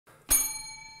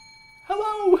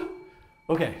Hello!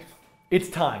 Okay, it's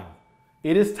time.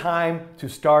 It is time to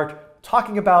start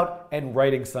talking about and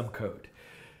writing some code.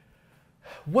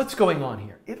 What's going on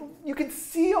here? You can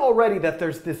see already that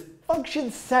there's this function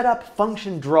setup,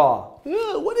 function draw.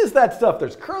 What is that stuff?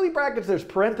 There's curly brackets, there's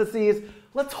parentheses.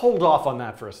 Let's hold off on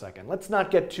that for a second. Let's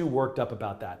not get too worked up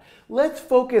about that. Let's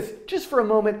focus just for a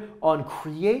moment on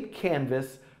create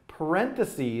canvas,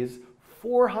 parentheses,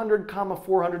 400,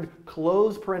 400,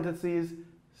 close parentheses,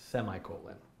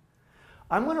 semicolon.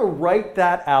 I'm going to write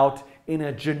that out in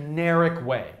a generic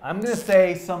way. I'm going to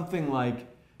say something like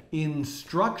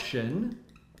instruction.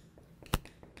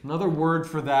 Another word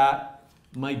for that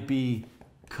might be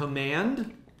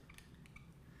command.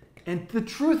 And the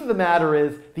truth of the matter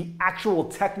is the actual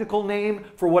technical name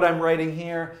for what I'm writing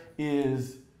here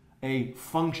is a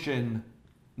function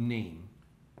name.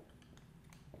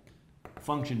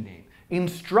 Function name.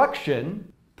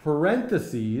 Instruction,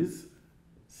 parentheses,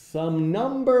 some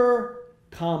number,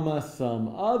 comma,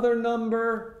 some other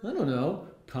number, I don't know,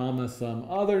 comma, some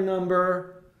other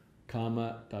number,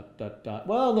 comma, dot, dot, dot.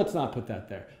 Well, let's not put that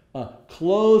there.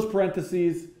 Close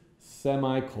parentheses,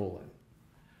 semicolon.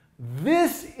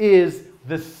 This is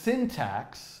the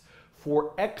syntax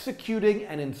for executing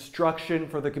an instruction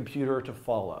for the computer to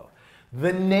follow.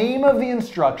 The name of the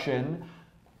instruction,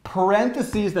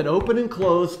 parentheses that open and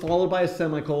close, followed by a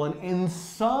semicolon, and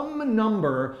some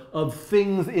number of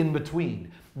things in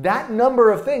between. That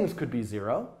number of things could be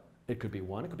 0, it could be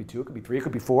 1, it could be 2, it could be 3, it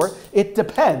could be 4. It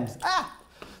depends.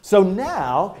 So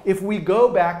now, if we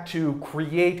go back to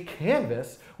create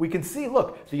canvas, we can see,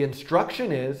 look, the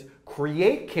instruction is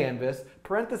create canvas,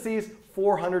 parentheses,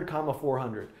 400,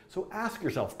 400. So ask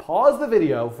yourself, pause the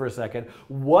video for a second,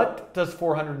 what does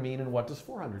 400 mean and what does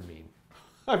 400 mean?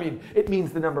 I mean, it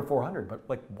means the number 400, but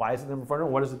like, why is it number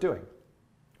 400? What is it doing?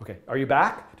 Okay, are you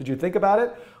back? Did you think about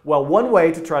it? Well, one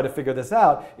way to try to figure this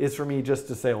out is for me just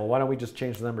to say, well, why don't we just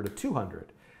change the number to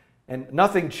 200? And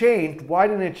nothing changed. Why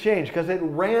didn't it change? Because it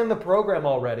ran the program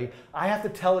already. I have to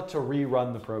tell it to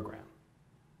rerun the program.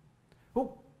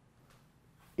 Oh,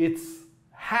 it's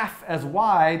half as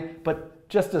wide, but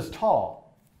just as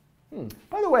tall.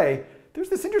 By the way, there's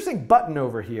this interesting button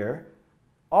over here,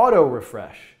 auto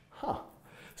refresh.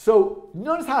 So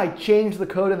notice how I changed the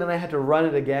code and then I had to run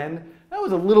it again? That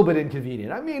was a little bit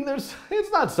inconvenient. I mean,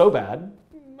 it's not so bad.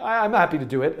 I'm happy to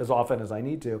do it as often as I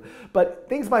need to. But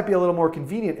things might be a little more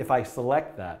convenient if I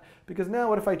select that. Because now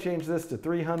what if I change this to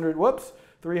 300? Whoops,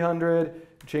 300.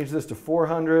 Change this to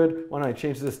 400. Why don't I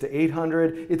change this to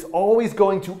 800? It's always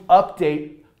going to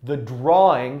update the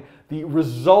drawing, the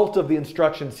result of the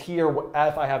instructions here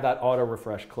if I have that auto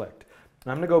refresh clicked.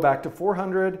 I'm going to go back to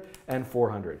 400 and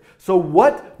 400. So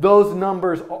what those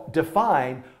numbers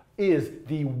define is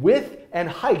the width and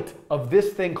height of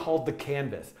this thing called the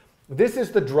canvas. This is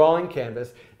the drawing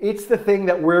canvas. It's the thing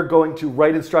that we're going to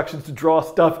write instructions to draw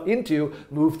stuff into,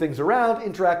 move things around,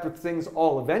 interact with things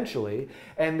all eventually.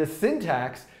 And the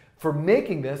syntax for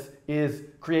making this is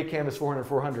create canvas 400,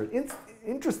 400.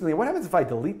 Interestingly, what happens if I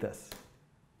delete this?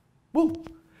 Woo.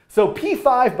 So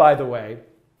P5, by the way,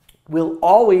 will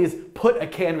always put a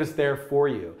canvas there for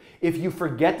you. If you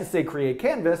forget to say create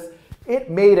canvas, it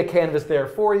made a canvas there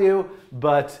for you,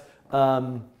 but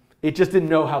it just didn't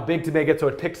know how big to make it, so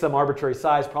it picked some arbitrary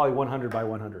size, probably 100 by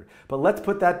 100. But let's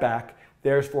put that back.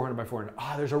 There's 400 by 400.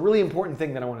 There's a really important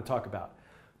thing that I want to talk about.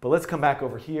 But let's come back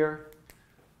over here.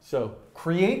 So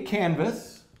create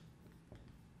canvas.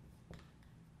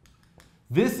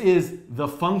 This is the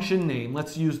function name.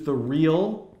 Let's use the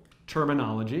real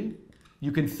terminology.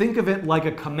 You can think of it like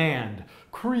a command.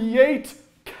 Create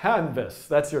canvas.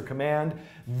 That's your command.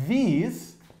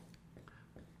 These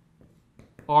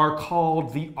are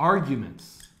called the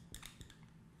arguments.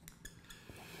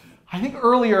 I think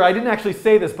earlier I didn't actually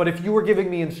say this, but if you were giving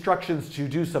me instructions to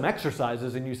do some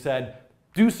exercises and you said,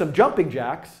 do some jumping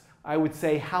jacks, I would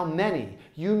say how many?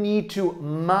 You need to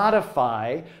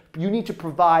modify, you need to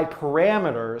provide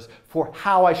parameters for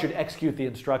how I should execute the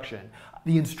instruction.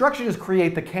 The instruction is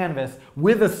create the canvas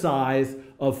with a size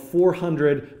of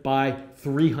 400 by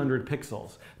 300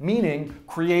 pixels, meaning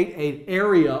create an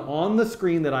area on the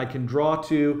screen that I can draw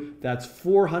to that's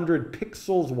 400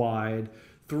 pixels wide,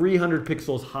 300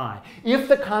 pixels high. If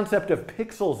the concept of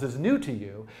pixels is new to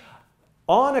you,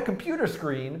 on a computer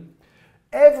screen,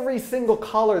 every single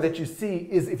color that you see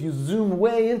is, if you zoom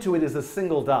way into it, is a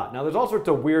single dot. Now there's all sorts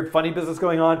of weird funny business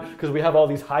going on because we have all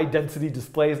these high density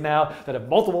displays now that have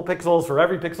multiple pixels for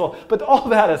every pixel. But all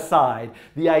that aside,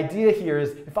 the idea here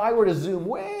is if I were to zoom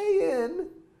way in,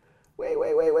 way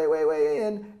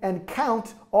in, and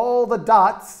count all the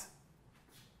dots,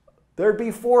 there'd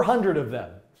be 400 of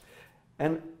them.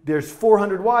 And there's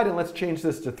 400 wide, and let's change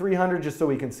this to 300 just so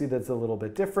we can see that it's a little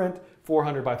bit different.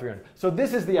 400 by 300. So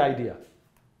this is the idea.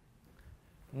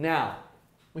 Now,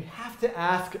 we have to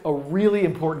ask a really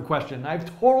important question.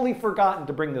 I've totally forgotten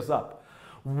to bring this up.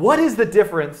 What is the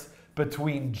difference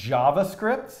between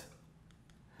JavaScript?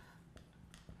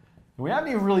 We haven't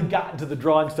even really gotten to the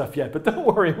drawing stuff yet, but don't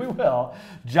worry, we will.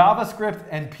 JavaScript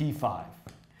and P5.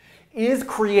 Is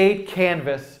create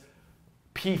canvas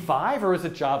P5 or is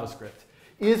it JavaScript?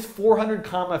 Is 400,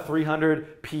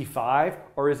 300 P5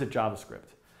 or is it JavaScript?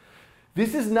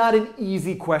 This is not an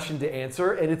easy question to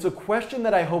answer, and it's a question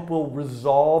that I hope will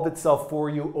resolve itself for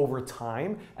you over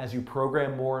time as you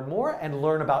program more and more and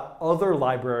learn about other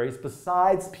libraries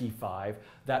besides P5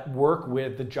 that work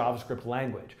with the JavaScript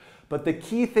language. But the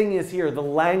key thing is here, the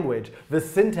language, the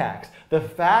syntax, the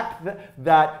fact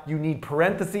that you need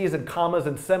parentheses and commas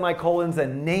and semicolons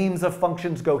and names of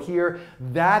functions go here,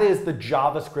 that is the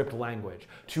JavaScript language.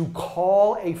 To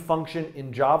call a function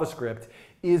in JavaScript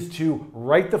is to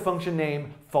write the function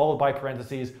name followed by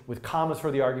parentheses with commas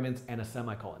for the arguments and a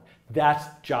semicolon. That's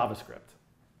JavaScript.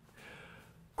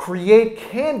 Create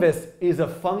canvas is a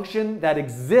function that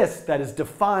exists that is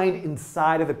defined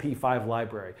inside of the P5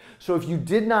 library. So if you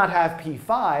did not have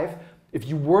P5, if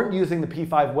you weren't using the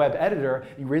P5 web editor,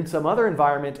 you were in some other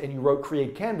environment and you wrote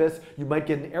create canvas, you might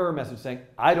get an error message saying,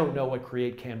 I don't know what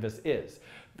create canvas is.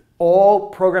 All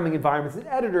programming environments and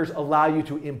editors allow you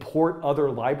to import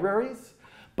other libraries,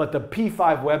 but the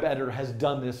P5 web editor has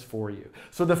done this for you.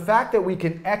 So the fact that we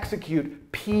can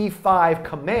execute P5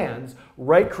 commands,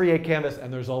 write create canvas,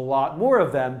 and there's a lot more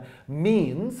of them,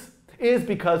 is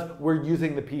because we're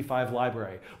using the P5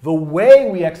 library. The way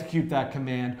we execute that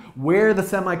command, where the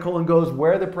semicolon goes,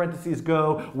 where the parentheses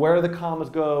go, where the commas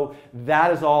go,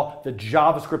 that is all the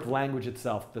JavaScript language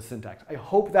itself, the syntax. I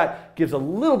hope that gives a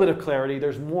little bit of clarity.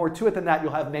 There's more to it than that.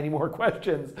 You'll have many more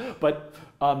questions, but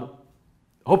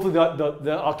hopefully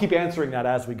I'll keep answering that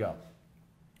as we go.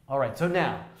 All right, so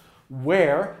now,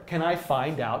 where can I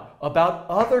find out about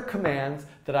other commands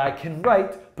that I can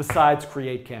write besides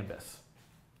create canvas?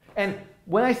 And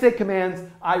when I say commands,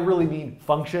 I really mean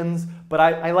functions, but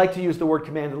I like to use the word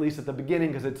command at least at the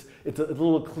beginning because it's a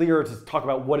little clearer to talk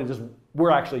about what it is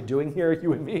we're actually doing here,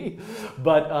 you and me.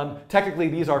 But technically,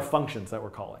 these are functions that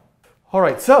we're calling. All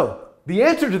right, so the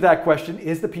answer to that question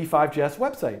is the p5.js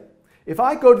website. If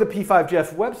I go to the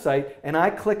p5.js website and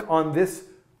I click on this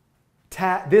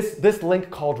link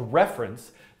called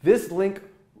reference, this link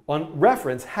on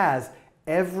reference has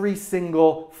every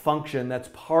single function that's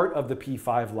part of the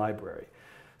P5 library.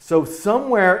 So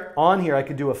somewhere on here I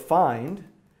could do a find.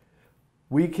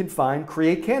 We can find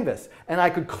create canvas. And I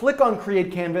could click on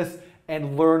create canvas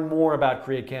and learn more about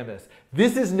create canvas.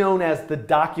 This is known as the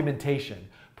documentation.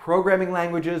 Programming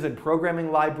languages and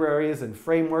programming libraries and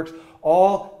frameworks,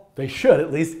 they should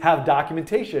at least have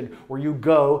documentation where you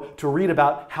go to read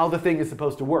about how the thing is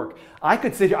supposed to work. I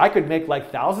could sit here, I could make like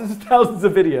thousands and thousands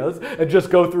of videos and just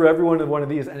go through every one of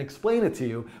these and explain it to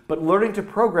you. But learning to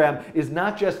program is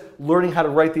not just learning how to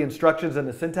write the instructions and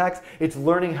the syntax, it's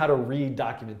learning how to read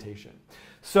documentation.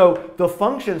 So the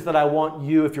functions that I want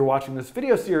you, if you're watching this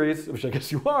video series, which I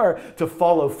guess you are, to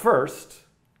follow first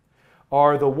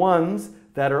are the ones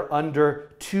that are under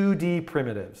 2D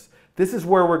primitives. This is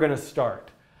where we're going to start.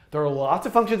 There are lots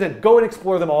of functions, and go and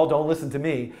explore them all. Don't listen to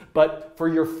me. But for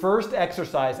your first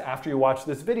exercise after you watch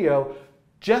this video,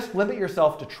 just limit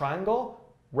yourself to triangle,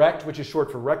 rect, which is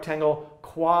short for rectangle,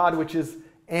 quad, which is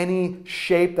any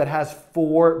shape that has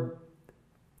 4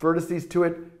 vertices to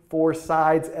it, 4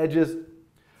 sides, edges,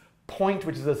 point,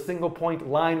 which is a single point,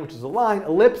 line, which is a line,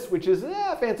 ellipse, which is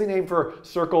a fancy name for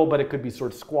circle, but it could be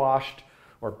sort of squashed.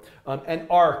 And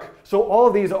arc. So all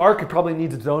of these, arc probably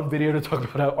needs its own video to talk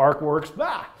about how arc works.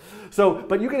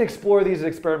 But you can explore these and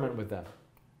experiment with them.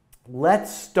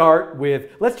 Let's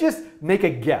just make a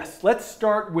guess. Let's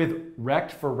start with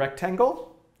rect for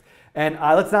rectangle. And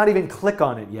let's not even click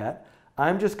on it yet.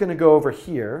 I'm just going to go over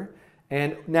here.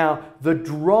 And now the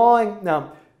drawing,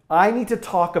 I need to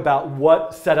talk about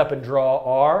what setup and draw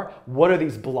are. What are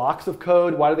these blocks of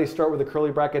code? Why do they start with a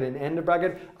curly bracket and end of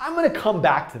bracket? I'm going to come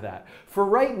back to that. For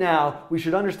right now, we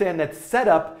should understand that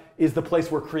setup is the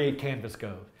place where create canvas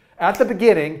goes. At the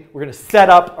beginning, we're going to set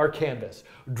up our canvas.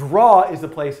 Draw is the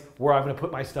place where I'm going to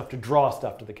put my stuff to draw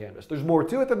stuff to the canvas. There's more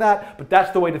to it than that, but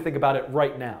that's the way to think about it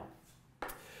right now.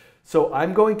 So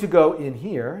I'm going to go in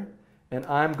here, and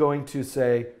I'm going to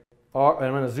say, I'm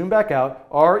going to zoom back out,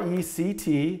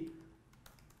 R-E-C-T,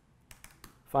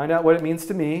 find out what it means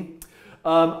to me.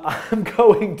 I'm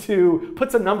going to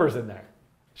put some numbers in there.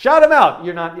 Shout them out.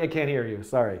 I can't hear you,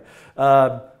 sorry.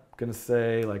 I'm going to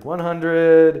say like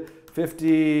 100,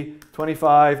 50,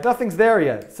 25. Nothing's there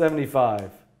yet.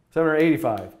 75,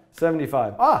 785,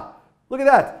 75. Ah, look at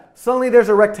that. Suddenly there's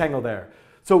a rectangle there.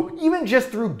 So even just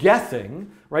through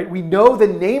guessing, right, we know the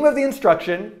name of the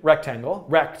instruction, rectangle,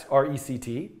 rect,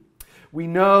 R-E-C-T. We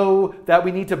know that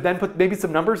we need to then put maybe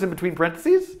some numbers in between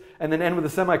parentheses and then end with a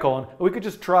semicolon. We could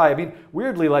just try. I mean,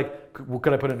 weirdly, like,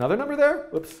 could I put another number there?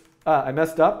 Whoops, I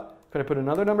messed up. Could I put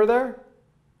another number there?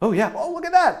 Oh yeah, oh look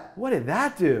at that. What did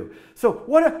that do? So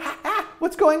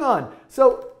what's going on?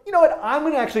 So you know what, I'm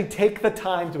gonna actually take the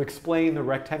time to explain the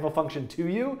rectangle function to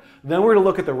you. Then we're gonna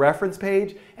look at the reference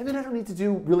page, and then I don't need to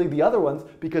do really the other ones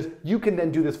because you can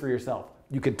then do this for yourself.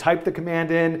 You can type the command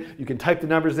in, you can type the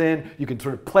numbers in, you can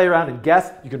sort of play around and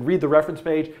guess, you can read the reference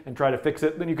page and try to fix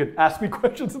it. Then you can ask me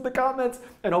questions in the comments,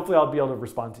 and hopefully I'll be able to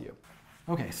respond to you.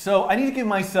 Okay, so I need to give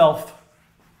myself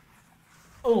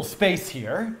a little space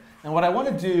here. And what I want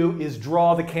to do is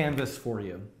draw the canvas for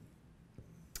you.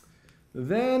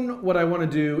 Then what I want to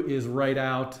do is write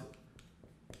out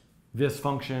this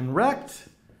function rect,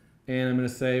 and I'm going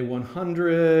to say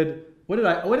 100. What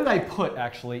did I put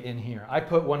actually in here? I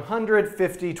put 100,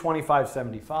 50, 25,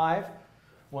 75.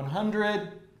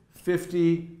 100,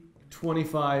 50,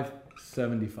 25,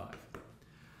 75.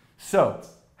 So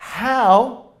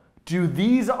how do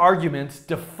these arguments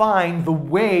define the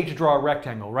way to draw a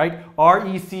rectangle, right?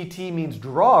 R-E-C-T means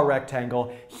draw a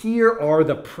rectangle. Here are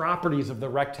the properties of the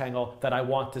rectangle that I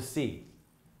want to see.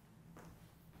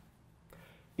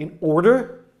 In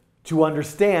order to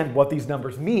understand what these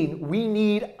numbers mean, we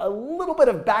need a little bit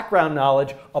of background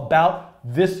knowledge about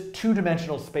this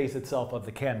two-dimensional space itself of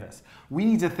the canvas. We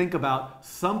need to think about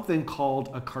something called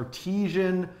a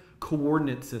Cartesian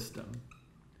coordinate system.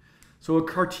 So a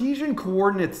Cartesian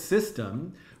coordinate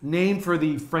system, named for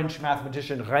the French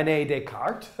mathematician René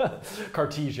Descartes,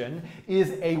 Cartesian,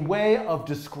 is a way of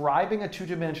describing a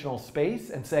two-dimensional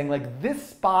space and saying like this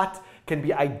spot can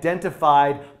be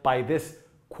identified by this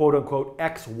quote-unquote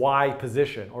XY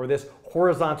position, or this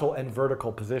horizontal and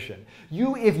vertical position.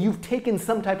 If you've taken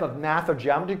some type of math or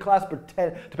geometry class,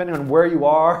 depending on where you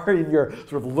are in your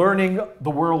sort of learning the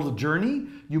world journey,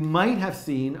 you might have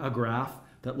seen a graph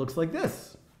that looks like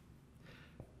this,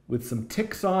 with some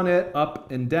ticks on it, up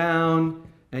and down,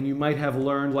 and you might have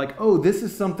learned like, oh, this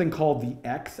is something called the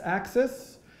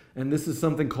x-axis, and this is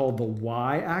something called the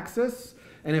y-axis.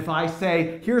 And if I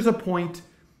say, here's a point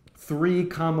 3,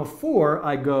 4,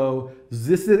 I go,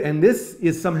 this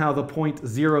is somehow the point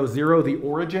 0, 0, the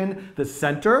origin, the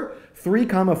center. 3,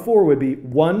 4 would be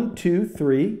 1, 2,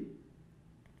 3,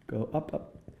 go up,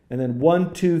 up, and then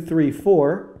 1, 2, 3,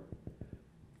 4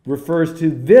 refers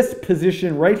to this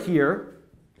position right here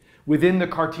within the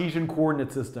Cartesian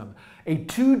coordinate system. A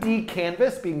 2D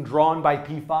canvas being drawn by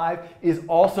P5 is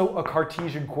also a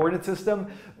Cartesian coordinate system,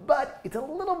 but it's a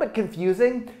little bit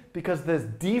confusing because the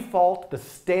default, the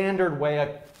standard way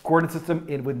a coordinate system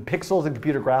when pixels and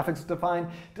computer graphics is defined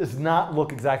does not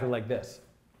look exactly like this.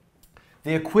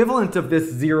 The equivalent of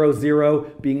this 0,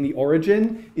 0 being the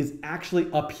origin is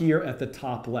actually up here at the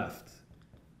top left.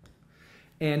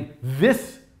 And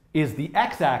this is the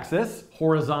x-axis,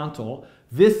 horizontal.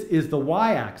 This is the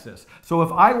y-axis. So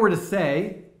if I were to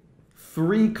say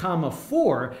 3,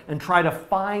 4 and try to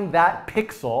find that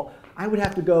pixel, I would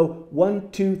have to go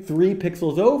 1, 2, 3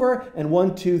 pixels over and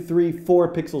 1, 2, 3,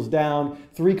 4 pixels down.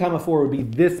 3, 4 would be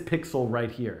this pixel right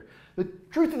here. The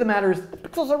truth of the matter is the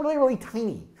pixels are really, really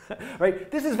tiny. Right?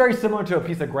 This is very similar to a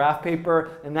piece of graph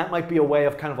paper, and that might be a way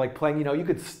of kind of like playing, you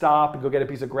could stop and go get a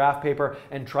piece of graph paper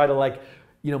and try to like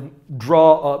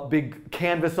draw a big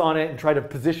canvas on it and try to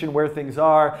position where things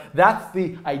are. That's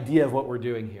the idea of what we're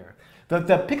doing here.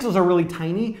 The pixels are really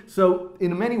tiny, so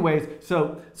in many ways,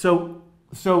 so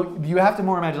you have to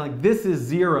more imagine like this is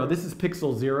 0, this is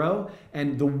pixel 0,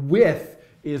 and the width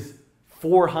is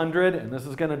 400, and this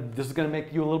is gonna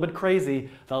make you a little bit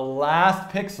crazy. The last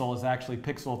pixel is actually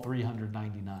pixel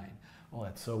 399. Oh,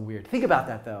 that's so weird. Think about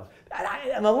that though.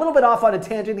 I'm a little bit off on a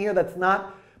tangent here. That's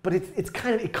not. But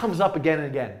it comes up again and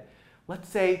again. Let's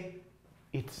say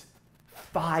it's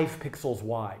 5 pixels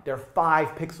wide. There are 5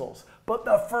 pixels, but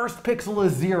the first pixel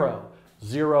is 0.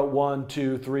 0, 1,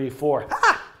 2, 3, 4.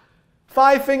 Ah!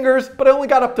 5 fingers, but I only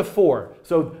got up to 4.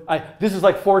 So this is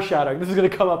like foreshadowing. This is going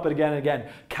to come up again and again.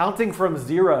 Counting from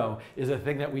 0 is a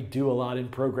thing that we do a lot in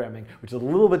programming, which is a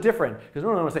little bit different. Because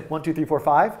normally I want to say 1, 2, 3, 4,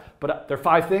 5, but there are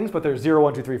 5 things, but there's 0,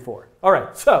 1, 2, 3, 4. All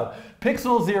right, so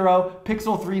pixel 0,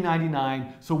 pixel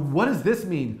 399. So what does this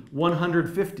mean,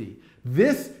 150?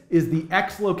 This is the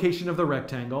x location of the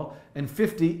rectangle, and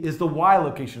 50 is the y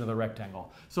location of the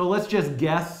rectangle. So let's just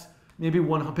guess. Maybe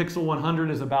pixel 100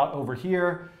 is about over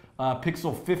here.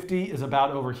 Pixel 50 is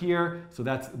about over here, so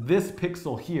that's this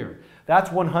pixel here.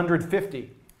 That's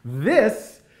 150.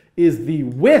 This is the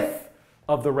width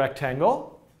of the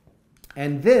rectangle,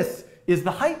 and this is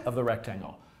the height of the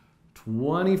rectangle.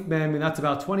 Maybe that's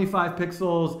about 25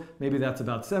 pixels, maybe that's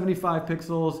about 75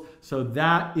 pixels, so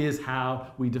that is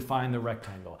how we define the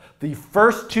rectangle. The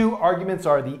first two arguments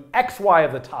are the xy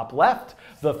of the top left,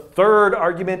 the third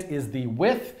argument is the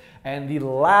width, and the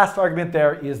last argument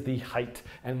there is the height.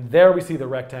 And there we see the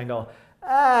rectangle.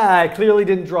 I clearly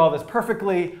didn't draw this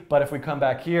perfectly, but if we come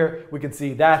back here, we can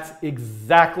see that's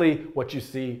exactly what you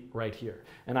see right here.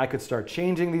 And I could start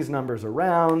changing these numbers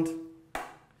around.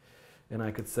 And I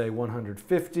could say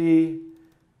 150,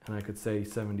 and I could say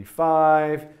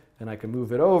 75, and I can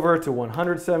move it over to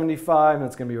 175, and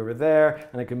it's going to be over there,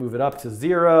 and I can move it up to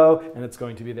 0, and it's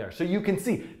going to be there. So you can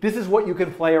see, this is what you can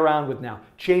play around with now,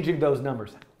 changing those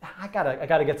numbers. I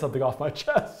gotta get something off my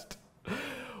chest.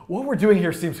 What we're doing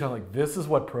here seems kind of like, this is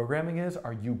what programming is?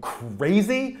 Are you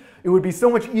crazy? It would be so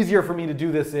much easier for me to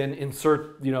do this in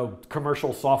insert,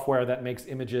 commercial software that makes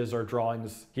images or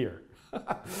drawings here.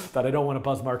 That I don't want to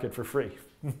buzz market for free.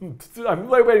 I'm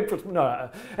waiting for, no.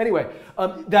 Anyway,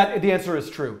 the answer is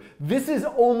true. This is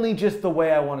only just the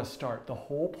way I want to start. The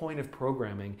whole point of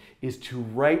programming is to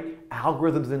write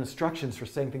algorithms and instructions for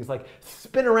saying things like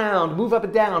spin around, move up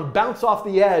and down, bounce off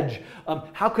the edge.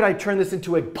 How could I turn this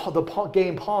into the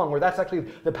game Pong, where that's actually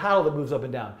the paddle that moves up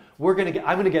and down? I'm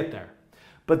going to get there.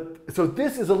 But so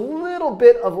this is a little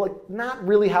bit of not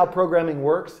really how programming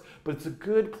works, but it's a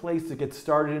good place to get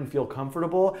started and feel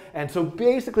comfortable. And so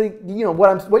basically,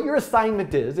 what your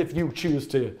assignment is, if you choose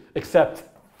to accept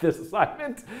this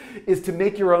assignment, is to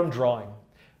make your own drawing.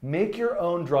 Make your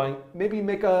own drawing. Maybe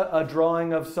make a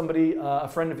drawing of somebody, a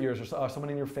friend of yours, or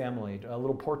someone in your family, a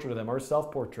little portrait of them, or a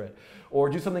self-portrait, or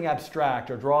do something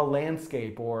abstract, or draw a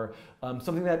landscape, or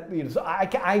something that so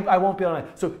I won't be able to.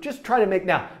 So just try to make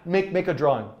a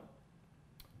drawing.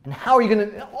 And how are you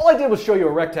gonna? All I did was show you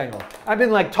a rectangle. I've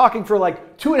been talking for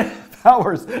 2.5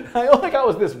 hours. I only got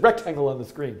was this rectangle on the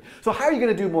screen. So how are you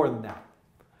gonna do more than that?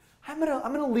 I'm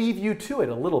gonna leave you to it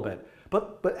a little bit.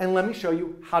 And let me show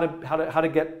you how to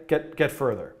get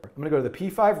further. I'm going to go to the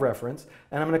p5 reference,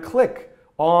 and I'm going to click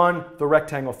on the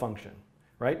rectangle function.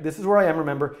 Right? This is where I am.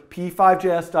 Remember,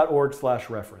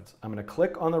 p5js.org/reference. I'm going to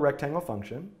click on the rectangle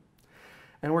function,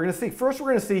 and we're going to see. First, we're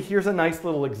going to see. Here's a nice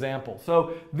little example.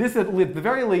 So this, at the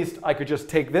very least, I could just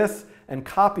take this and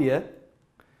copy it.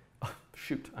 Oh,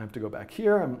 shoot, I have to go back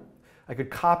here. I could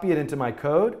copy it into my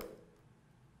code,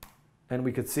 and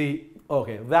we could see.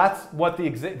 Okay, that's what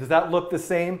does that look the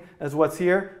same as what's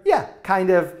here? Yeah, kind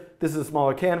of. This is a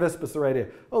smaller canvas, but it's the right idea.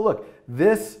 Oh, look,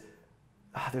 this,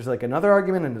 there's another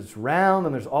argument, and it's round,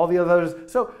 and there's all the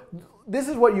others. So this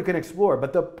is what you can explore.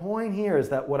 But the point here is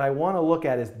that what I want to look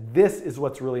at is this is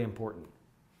what's really important.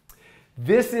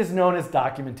 This is known as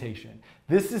documentation.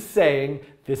 This is saying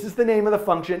this is the name of the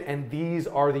function, and these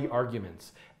are the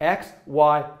arguments. X,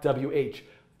 Y, W, H.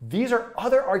 These are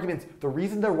other arguments. The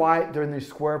reason they're in these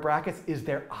square brackets is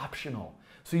they're optional.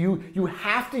 So you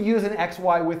have to use an x,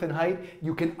 y, width, and height.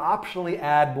 You can optionally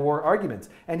add more arguments.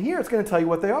 And here it's going to tell you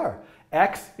what they are.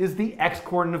 X is the x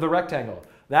coordinate of the rectangle.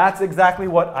 That's exactly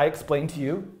what I explained to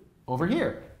you over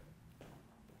here.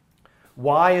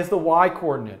 Y is the y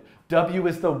coordinate. W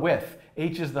is the width.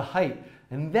 H is the height.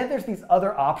 And then there's these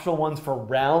other optional ones for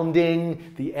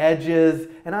rounding the edges.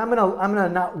 And I'm gonna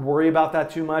not worry about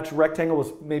that too much. Rectangle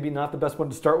was maybe not the best one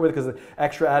to start with because of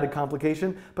extra added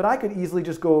complication. But I could easily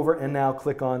just go over and now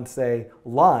click on, say,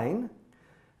 line.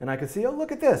 And I can see, oh,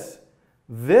 look at this.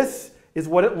 This is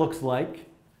what it looks like.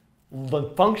 The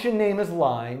function name is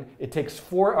line. It takes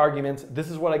 4 arguments. This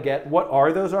is what I get. What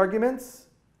are those arguments?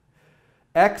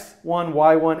 x1,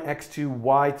 y1, x2,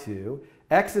 y2.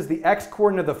 X is the x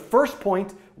coordinate of the first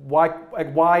point.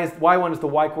 Y1 is the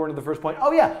y coordinate of the first point.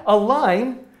 Oh yeah, a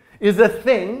line is a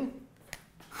thing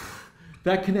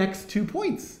that connects 2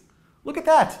 points. Look at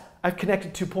that. I've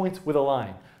connected 2 points with a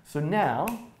line. So now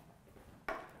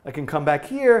I can come back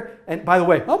here. And by the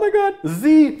way, oh my God,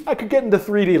 Z, I could get into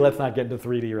 3D. Let's not get into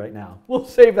 3D right now. We'll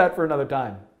save that for another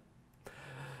time.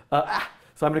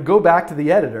 So I'm going to go back to the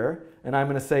editor, and I'm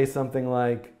going to say something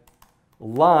like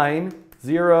line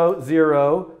 0,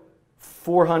 0,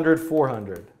 400,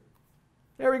 400.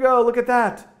 There we go, look at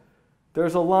that.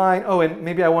 There's a line. Oh, and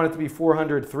maybe I want it to be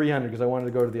 400, 300 because I wanted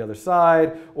to go to the other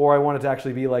side, or I want it to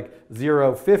actually be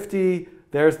 0, 50.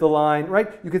 There's the line,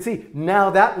 right? You can see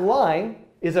now that line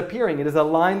is appearing. It is a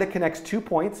line that connects 2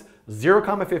 points,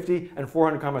 0, 50 and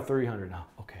 400, 300. Now,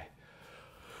 okay.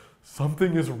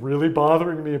 Something is really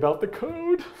bothering me about the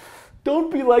code.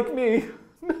 Don't be like me.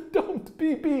 Don't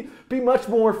be much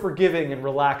more forgiving and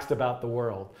relaxed about the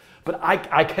world. But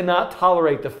I cannot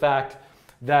tolerate the fact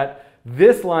that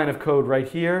this line of code right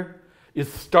here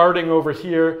is starting over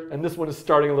here, and this one is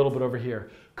starting a little bit over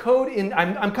here.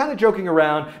 I'm kind of joking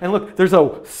around, and look, there's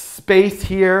a space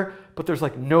here, but there's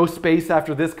like no space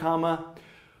after this comma.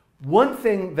 One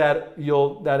thing that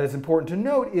is important to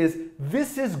note is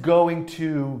this is going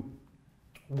to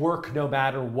work no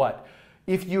matter what.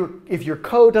 If your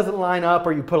code doesn't line up,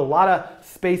 or you put a lot of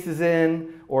spaces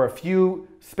in or a few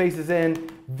spaces in,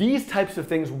 these types of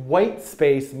things, white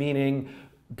space meaning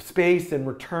space and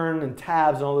return and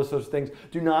tabs and all those sorts of things,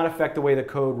 do not affect the way the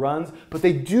code runs, but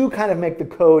they do kind of make the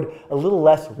code a little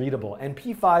less readable. And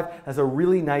P5 has a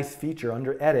really nice feature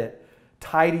under Edit,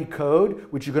 Tidy Code,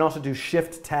 which you can also do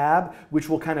Shift Tab, which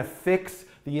will kind of fix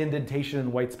the indentation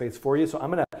and white space for you. So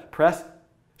I'm going to press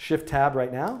Shift Tab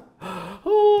right now.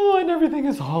 Oh, and everything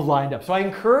is all lined up. So I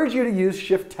encourage you to use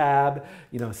Shift Tab,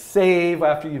 save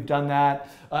after you've done that.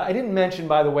 I didn't mention,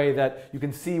 by the way, that you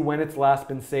can see when it's last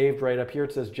been saved right up here.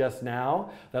 It says just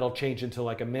now. That'll change into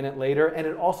like a minute later. And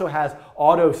it also has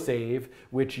auto save,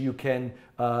 which you can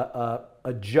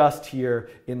adjust here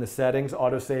in the settings.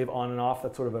 Auto save on and off.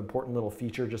 That's sort of an important little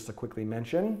feature just to quickly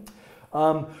mention.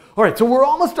 All right, so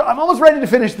I'm almost ready to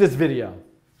finish this video.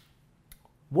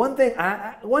 One thing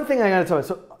I gotta tell you.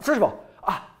 So first of all,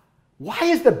 why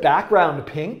is the background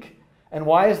pink and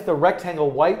why is the rectangle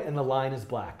white and the line is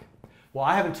black? Well,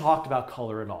 I haven't talked about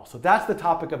color at all. So that's the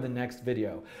topic of the next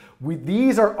video.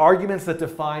 These are arguments that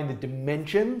define the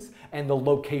dimensions and the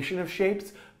location of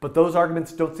shapes, but those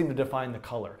arguments don't seem to define the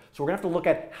color. So we're gonna have to look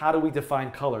at how do we define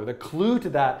color. The clue to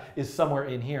that is somewhere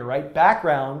in here, right?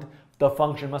 Background, the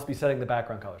function must be setting the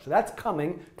background color. So that's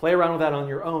coming. Play around with that on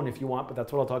your own if you want, but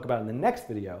that's what I'll talk about in the next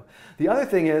video. The other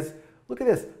thing is, look at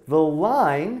this. The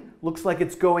line looks like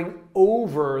it's going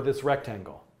over this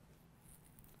rectangle.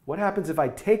 What happens if I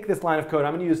take this line of code?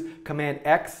 I'm going to use Command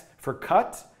X for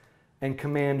cut and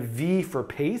Command V for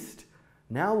paste.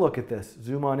 Now look at this.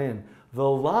 Zoom on in. The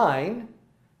line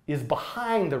is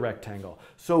behind the rectangle.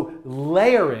 So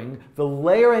the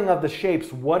layering of the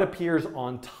shapes, what appears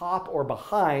on top or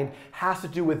behind, has to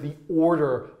do with the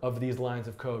order of these lines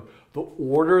of code. The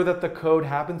order that the code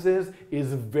happens is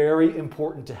very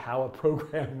important to how a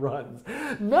program runs.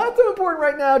 Not so important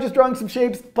right now, just drawing some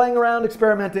shapes, playing around,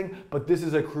 experimenting, but this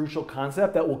is a crucial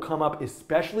concept that will come up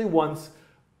especially once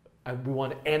we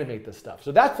want to animate this stuff.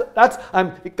 So that's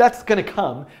going to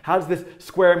come. How does this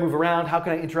square move around? How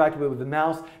can I interact with it with the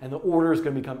mouse? And the order is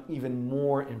going to become even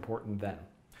more important then.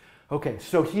 Okay,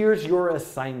 so here's your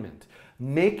assignment.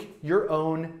 Make your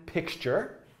own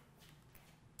picture.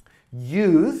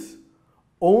 Don't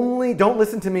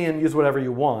listen to me and use whatever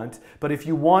you want, but if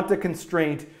you want a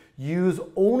constraint, use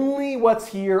only what's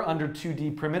here under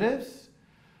 2D primitives.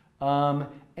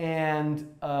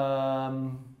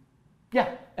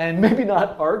 Yeah, and maybe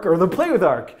not arc or the play with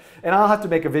arc. And I'll have to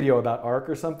make a video about arc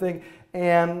or something.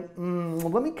 And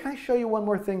can I show you one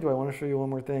more thing? Do I want to show you one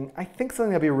more thing? I think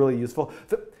something that'd be really useful.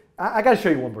 I got to show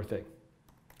you one more thing.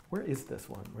 Where is this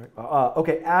one?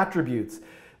 Okay, attributes.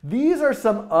 These are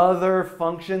some other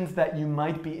functions that you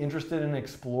might be interested in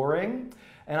exploring.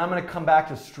 And I'm going to come back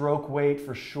to stroke weight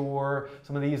for sure.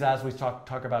 Some of these as we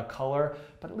talk about color.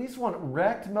 But at least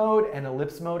rect mode and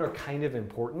ellipse mode are kind of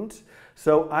important.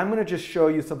 So I'm going to just show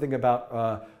you something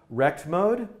about rect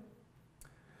mode,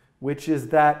 which is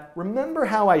that, remember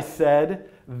how I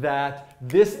said that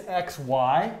this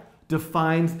XY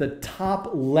defines the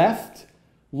top left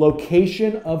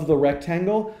location of the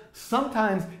rectangle?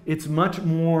 Sometimes it's much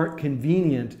more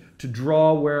convenient to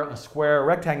draw where a square or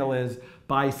rectangle is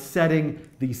by setting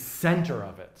the center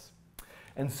of it.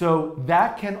 And so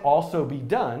that can also be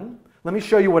done. Let me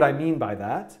show you what I mean by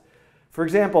that. For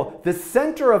example, the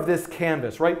center of this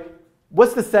canvas, right?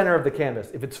 What's the center of the canvas?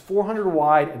 If it's 400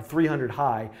 wide and 300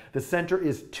 high, the center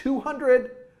is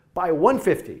 200 by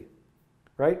 150,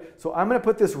 right? So I'm going to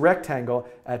put this rectangle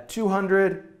at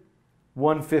 200,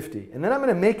 150. And then I'm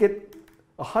going to make it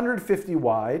 150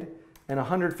 wide and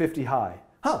 150 high.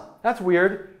 Huh, that's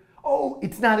weird. Oh,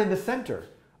 it's not in the center.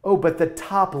 Oh, but the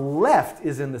top left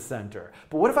is in the center.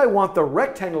 But what if I want the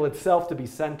rectangle itself to be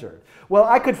centered? Well,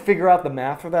 I could figure out the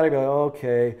math for that. I'd be like,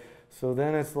 okay, so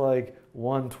then it's like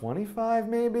 125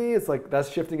 maybe. It's like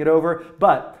that's shifting it over.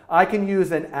 But I can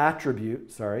use an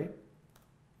attribute,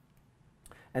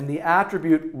 and the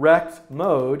attribute rect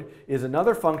mode is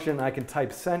another function. I can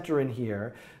type center in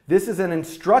here. This is an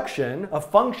instruction, a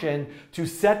function, to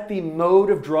set the mode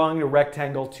of drawing a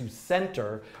rectangle to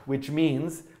center, which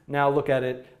means, now look at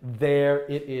it, there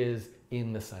it is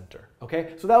in the center.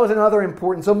 Okay, so that was another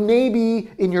important, so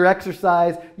maybe in your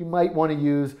exercise you might want to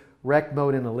use rect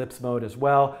mode and ellipse mode as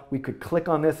well. We could click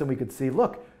on this and we could see,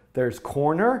 look, there's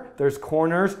corner, there's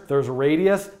corners, there's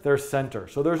radius, there's center.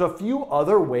 So there's a few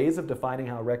other ways of defining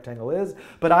how a rectangle is,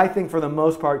 but I think for the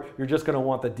most part, you're just going to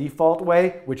want the default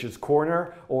way, which is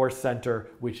corner, or center,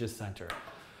 which is center.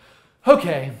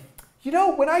 Okay, you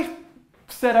know, when I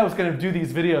said I was going to do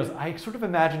these videos, I sort of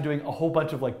imagined doing a whole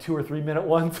bunch of like 2 or 3 minute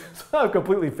ones, so I've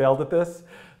completely failed at this.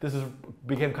 This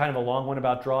became kind of a long one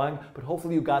about drawing, but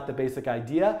hopefully you got the basic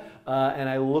idea, and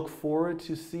I look forward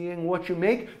to seeing what you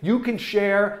make. You can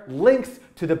share links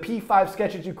to the P5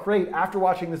 sketches you create after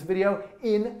watching this video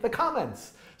in the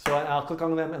comments. So I'll click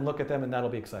on them and look at them, and that'll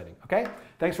be exciting, okay?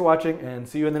 Thanks for watching, and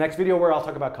see you in the next video where I'll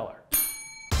talk about color.